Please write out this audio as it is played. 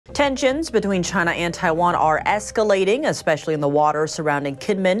Tensions between China and Taiwan are escalating, especially in the water surrounding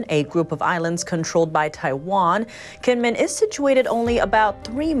Kinmen, a group of islands controlled by Taiwan. Kinmen is situated only about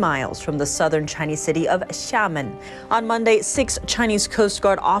 3 miles from the southern Chinese city of Xiamen. On Monday, 6 Chinese Coast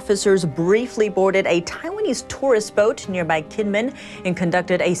Guard officers briefly boarded a Taiwanese tourist boat nearby Kinmen and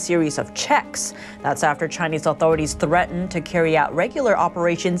conducted a series of checks. That's after Chinese authorities threatened to carry out regular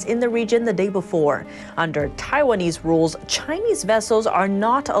operations in the region the day before. Under Taiwanese rules, Chinese vessels are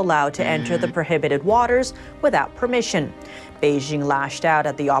not allowed to enter the prohibited waters without permission. Beijing lashed out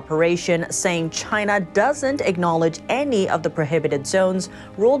at the operation, saying China doesn't acknowledge any of the prohibited zones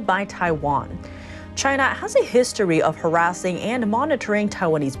ruled by Taiwan. China has a history of harassing and monitoring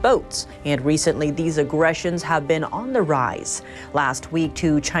Taiwanese boats, and recently these aggressions have been on the rise. Last week,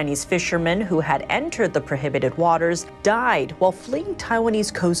 2 Chinese fishermen who had entered the prohibited waters died while fleeing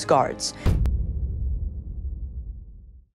Taiwanese coast guards.